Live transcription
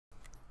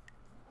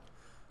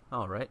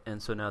Alright, and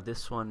so now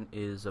this one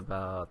is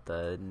about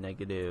the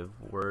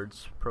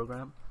negWords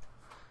program.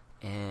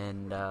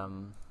 And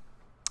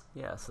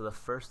yeah, so the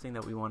first thing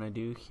that we want to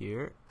do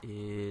here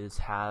is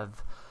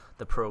have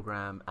the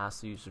program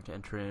ask the user to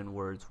enter in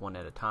words one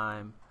at a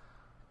time,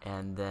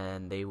 and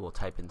then they will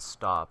type in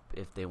stop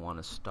if they want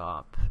to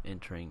stop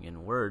entering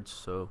in words.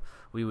 So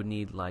we would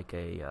need like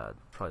a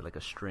probably like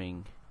a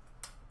string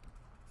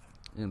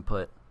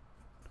input,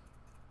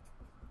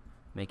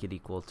 make it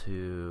equal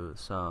to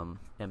some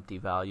empty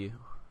value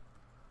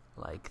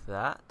like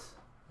that,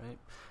 right?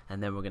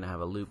 And then we're going to have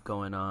a loop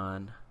going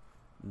on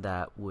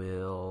that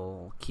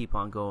will keep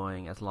on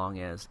going as long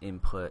as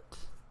input,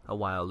 a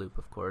while loop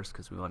of course,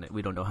 because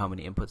we don't know how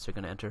many inputs they're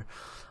going to enter.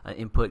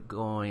 Input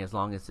going as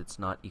long as it's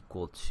not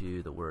equal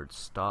to the word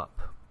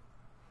stop,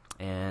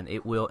 and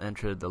it will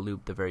enter the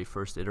loop the very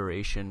first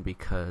iteration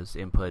because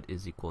input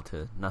is equal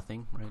to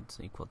nothing, right?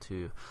 It's equal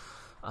to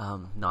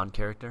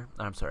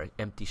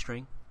empty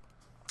string.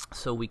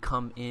 So we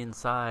come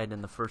inside,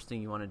 and the first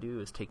thing you want to do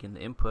is take in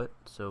the input.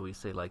 So we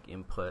say like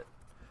input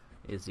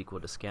is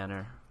equal to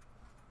scanner.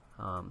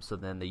 So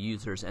then the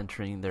user is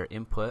entering their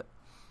input,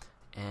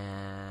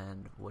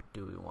 and what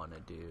do we want to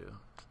do?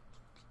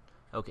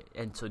 Okay,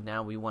 and so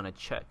now we want to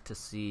check to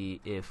see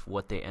if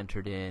what they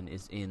entered in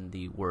is in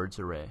the words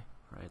array,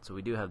 right? So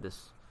we do have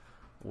this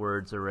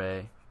words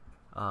array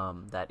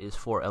that is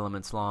 4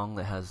 elements long,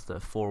 that has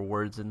the 4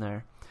 words in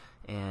there,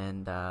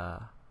 and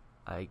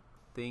I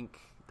think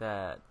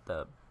that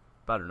the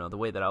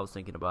way that I was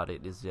thinking about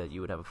it is that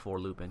you would have a for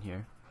loop in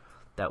here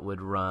that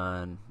would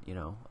run,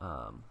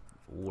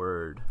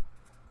 word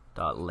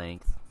dot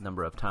length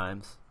number of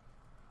times,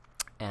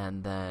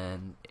 and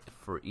then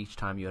for each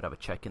time you would have a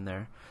check in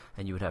there,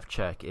 and you would have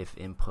check if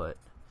input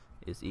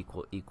is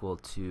equal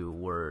to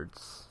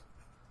words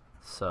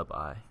sub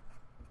I,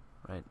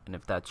 right? And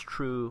if that's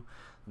true,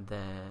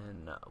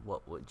 then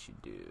what would you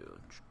do?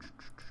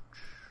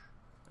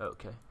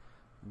 Okay,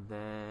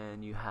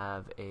 then you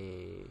have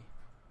a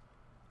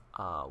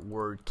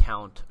word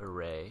count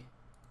array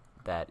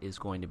that is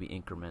going to be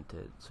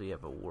incremented. So you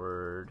have a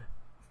word,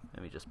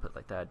 let me just put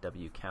like that,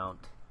 w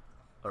count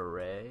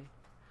array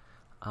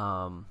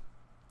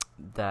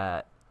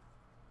that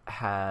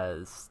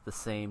has the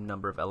same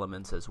number of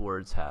elements as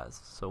words has.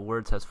 So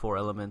words has 4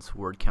 elements,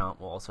 word count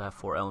will also have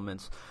 4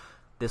 elements.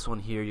 This one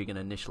here, you're going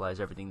to initialize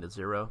everything to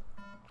 0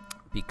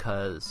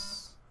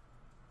 because,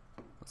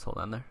 let's hold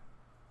on there.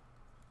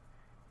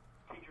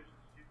 Teachers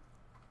and students,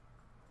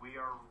 we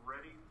are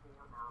ready for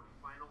our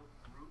final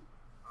group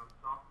of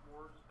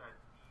sophomores that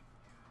need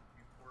to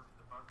report to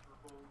the muster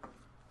bowl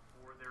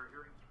for their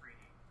hearing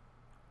screening.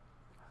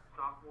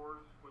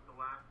 Sophomores with the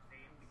last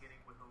name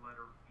beginning with the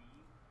letter V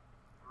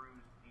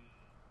through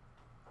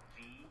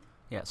V.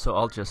 Yeah, so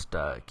I'll just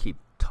keep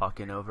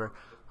talking over.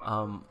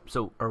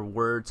 So our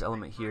words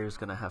element here is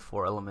going to have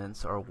 4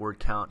 elements. Our word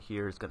count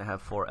here is going to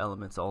have 4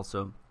 elements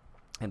also.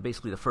 And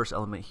basically the first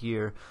element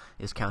here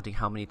is counting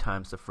how many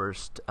times the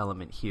first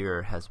element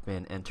here has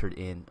been entered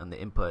in on the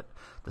input.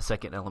 The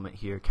second element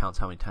here counts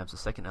how many times the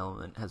second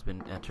element has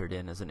been entered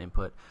in as an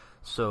input.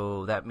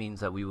 So that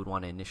means that we would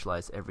want to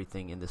initialize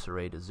everything in this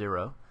array to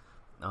 0.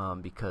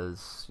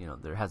 Because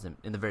there hasn't,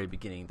 in the very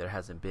beginning, there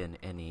hasn't been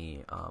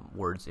any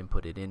words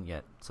inputted in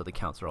yet, so the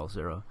counts are all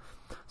 0.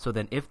 So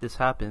then if this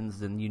happens,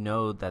 then you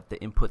know that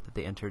the input that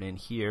they entered in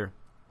here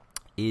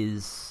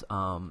is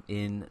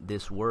in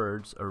this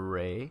words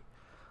array,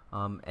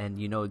 and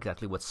you know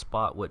exactly what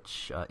spot,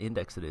 which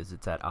index it is.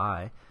 It's at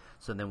I.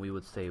 So then we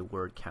would say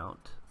word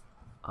count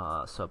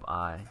sub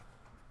I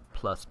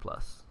plus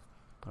plus.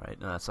 All right,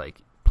 and that's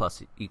like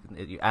plus.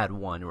 You add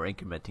 1. We're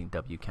incrementing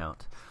w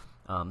count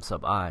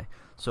sub I.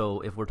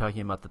 So if we're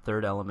talking about the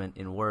third element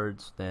in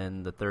words,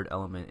 then the third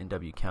element in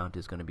w count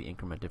is going to be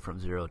incremented from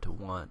 0 to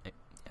 1.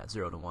 Yeah,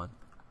 0 to 1.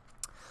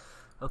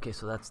 Okay,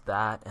 so that's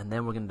that, and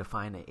then we're going to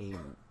define a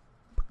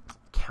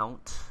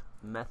count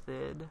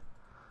method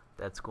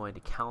that's going to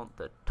count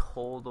the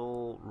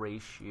total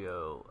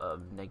ratio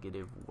of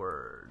negative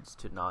words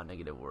to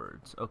non-negative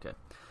words. Okay,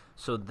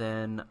 so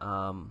then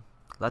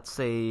let's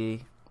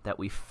say that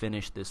we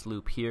finish this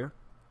loop here,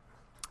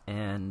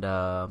 and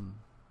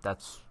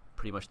that's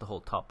pretty much the whole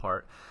top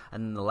part.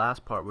 And then the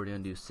last part, we're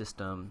going to do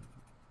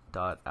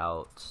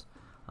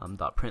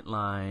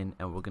system.out.println,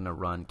 and we're going to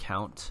run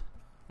count,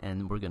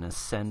 and we're going to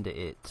send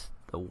it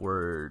the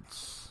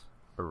words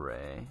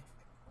array.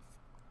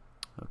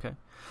 Okay,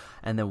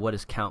 and then what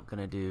is count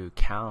going to do?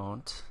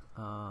 Count,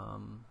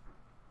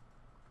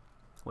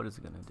 what is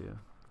it going to do?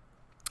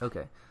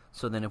 Okay,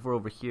 so then if we're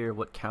over here,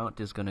 what count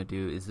is going to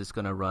do is this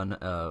going to run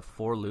a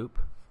for loop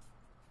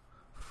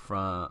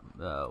from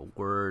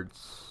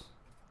words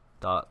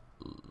dot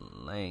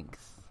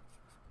length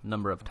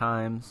number of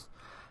times,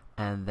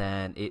 and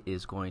then it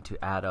is going to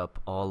add up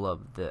all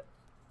of the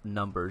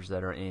numbers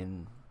that are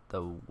in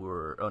the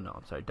word. Oh no,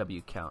 I'm sorry,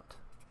 w count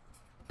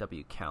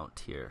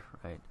here,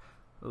 right?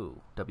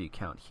 Ooh, w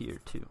count here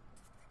too.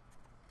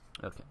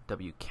 Okay,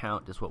 w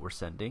count is what we're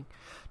sending,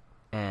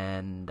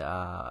 and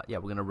yeah,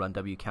 we're gonna run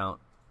w count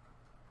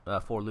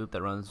for loop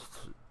that runs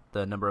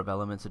the number of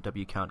elements a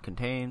W count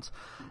contains,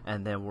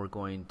 and then we're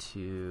going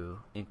to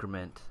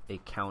increment a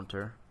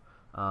counter,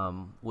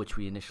 which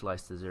we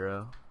initialize to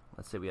 0.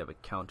 Let's say we have a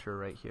counter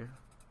right here.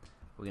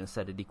 We're going to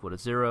set it equal to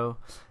 0,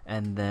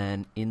 and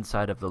then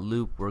inside of the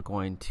loop we're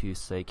going to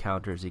say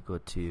counter is equal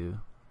to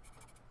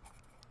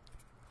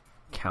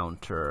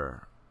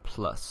counter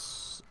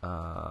plus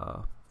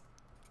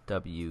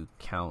W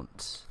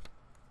count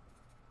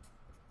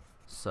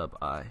sub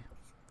I.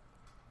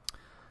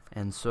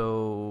 And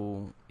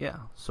so, yeah,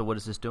 so what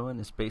is this doing?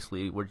 It's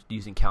basically we're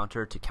using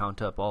counter to count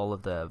up all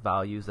of the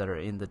values that are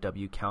in the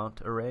W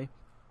count array,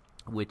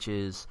 which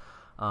is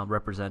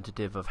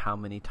representative of how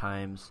many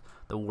times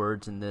the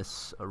words in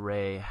this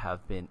array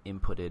have been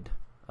inputted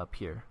up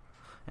here.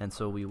 And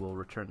so we will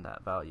return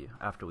that value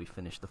after we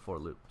finish the for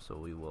loop. So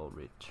we will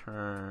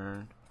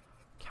return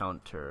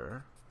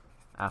counter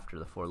after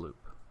the for loop.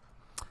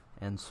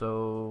 And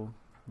so,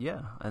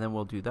 yeah, and then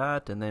we'll do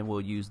that, and then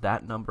we'll use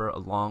that number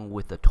along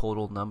with the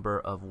total number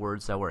of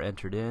words that were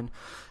entered in.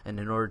 And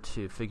in order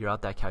to figure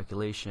out that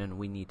calculation,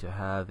 we need to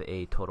have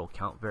a total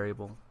count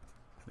variable.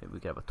 Maybe we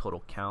could have a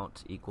total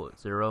count equal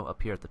 0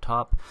 up here at the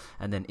top,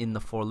 and then in the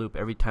for loop,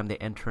 every time they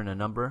enter in a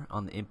number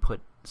on the input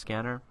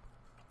scanner,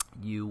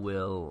 you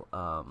will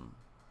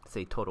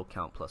say total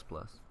count plus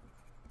plus.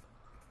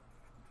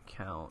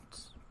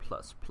 Count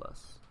plus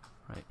plus.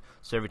 Right.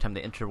 So every time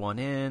they enter one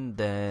in,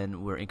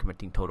 then we're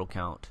incrementing total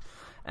count,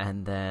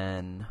 and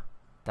then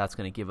that's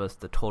going to give us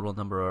the total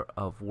number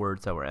of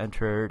words that were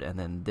entered, and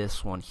then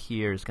this one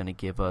here is going to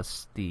give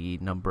us the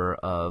number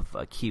of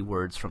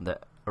keywords from the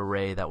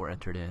array that were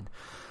entered in.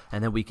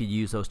 And then we could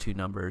use those two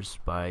numbers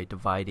by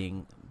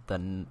dividing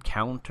the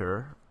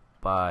counter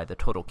by the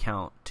total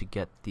count to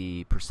get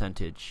the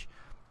percentage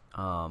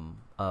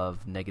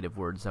of negative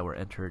words that were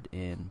entered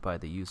in by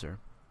the user.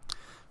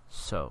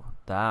 So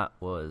that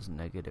was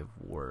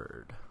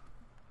negWord.